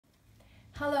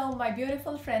Hello, my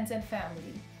beautiful friends and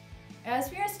family. As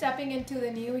we are stepping into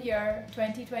the new year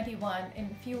 2021 in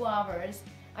a few hours,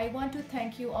 I want to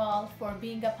thank you all for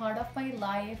being a part of my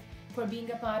life, for being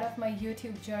a part of my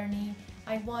YouTube journey.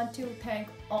 I want to thank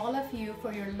all of you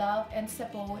for your love and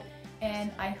support, and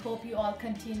I hope you all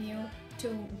continue to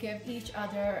give each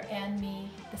other and me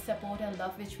the support and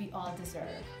love which we all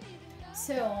deserve.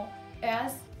 So,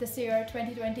 as this year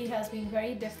 2020 has been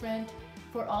very different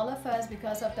for all of us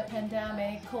because of the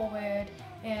pandemic, COVID,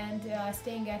 and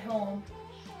staying at home,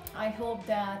 I hope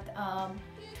that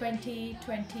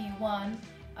 2021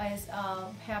 is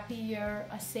a happy year,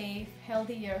 a safe,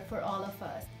 healthy year for all of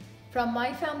us. From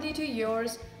my family to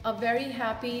yours, a very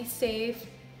happy, safe,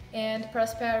 and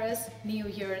prosperous New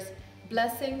Year's.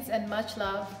 Blessings and much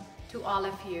love to all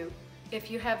of you. If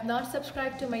you have not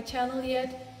subscribed to my channel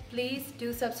yet, please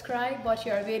do subscribe. What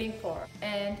you are waiting for,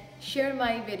 and share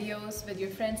my videos with your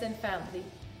friends and family.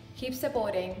 Keep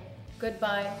supporting.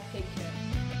 Goodbye. Take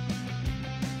care.